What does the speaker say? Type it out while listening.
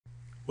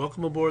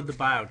Welcome aboard the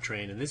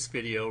BioTrain. In this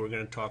video we're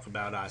going to talk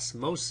about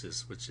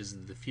osmosis, which is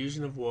the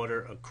diffusion of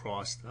water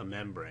across a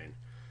membrane.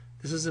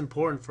 This is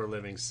important for a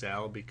living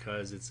cell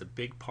because it's a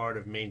big part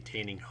of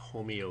maintaining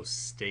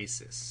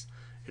homeostasis.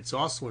 It's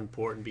also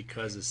important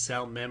because the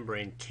cell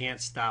membrane can't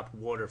stop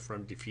water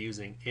from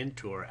diffusing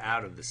into or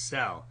out of the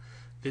cell.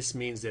 This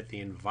means that the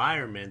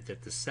environment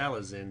that the cell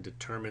is in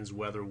determines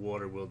whether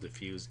water will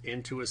diffuse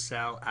into a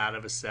cell, out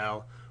of a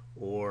cell,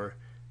 or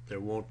there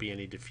won't be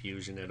any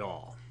diffusion at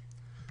all.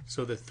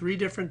 So the three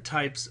different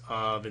types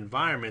of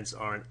environments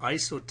are an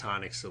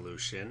isotonic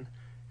solution,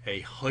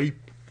 a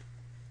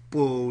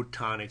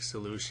hypotonic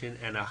solution,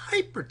 and a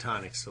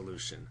hypertonic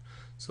solution.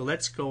 So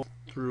let's go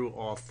through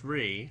all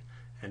three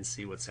and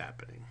see what's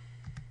happening.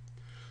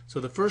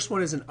 So the first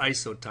one is an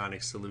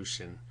isotonic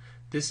solution.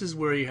 This is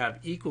where you have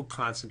equal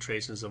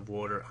concentrations of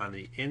water on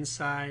the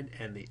inside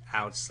and the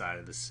outside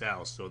of the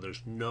cell. So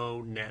there's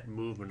no net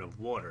movement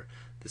of water.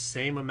 The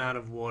same amount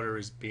of water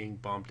is being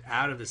bumped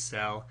out of the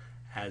cell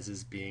as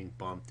is being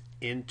bumped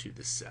into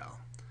the cell.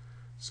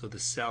 So the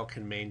cell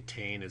can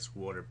maintain its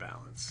water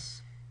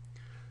balance.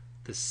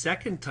 The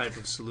second type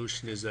of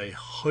solution is a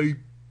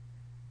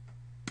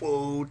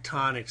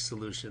hypotonic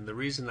solution. The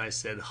reason I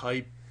said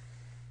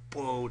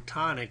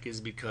hypotonic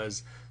is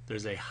because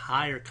there's a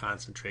higher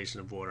concentration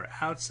of water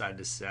outside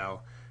the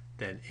cell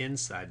than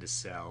inside the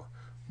cell.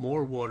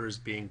 More water is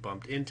being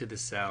bumped into the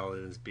cell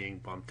than is being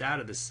bumped out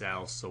of the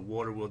cell, so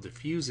water will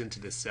diffuse into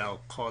the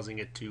cell, causing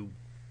it to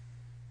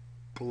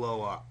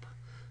blow up.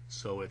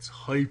 So it's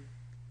hypotonic.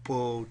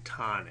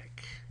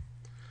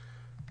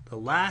 The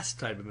last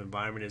type of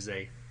environment is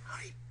a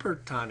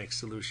hypertonic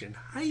solution.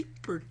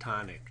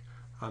 Hypertonic.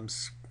 I'm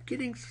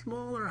getting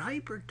smaller,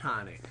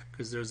 hypertonic,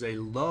 because there's a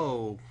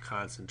low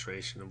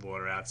concentration of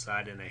water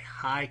outside and a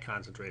high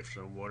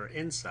concentration of water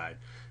inside.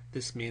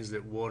 This means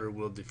that water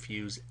will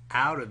diffuse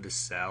out of the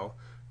cell,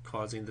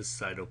 causing the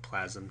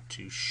cytoplasm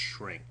to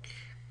shrink.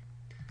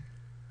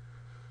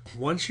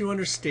 Once you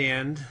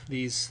understand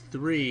these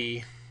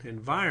three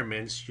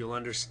environments, you'll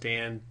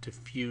understand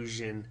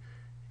diffusion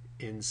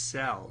in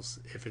cells.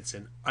 If it's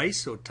an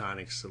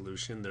isotonic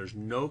solution, there's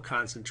no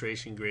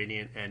concentration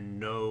gradient and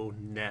no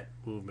net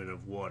movement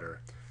of water.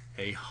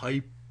 A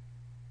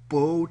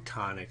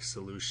hypotonic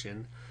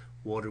solution,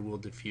 water will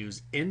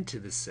diffuse into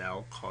the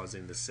cell,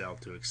 causing the cell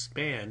to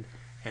expand,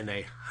 and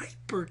a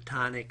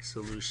hypertonic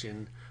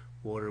solution,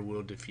 water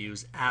will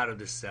diffuse out of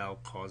the cell,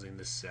 causing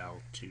the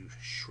cell to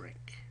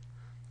shrink.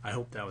 I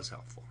hope that was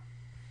helpful.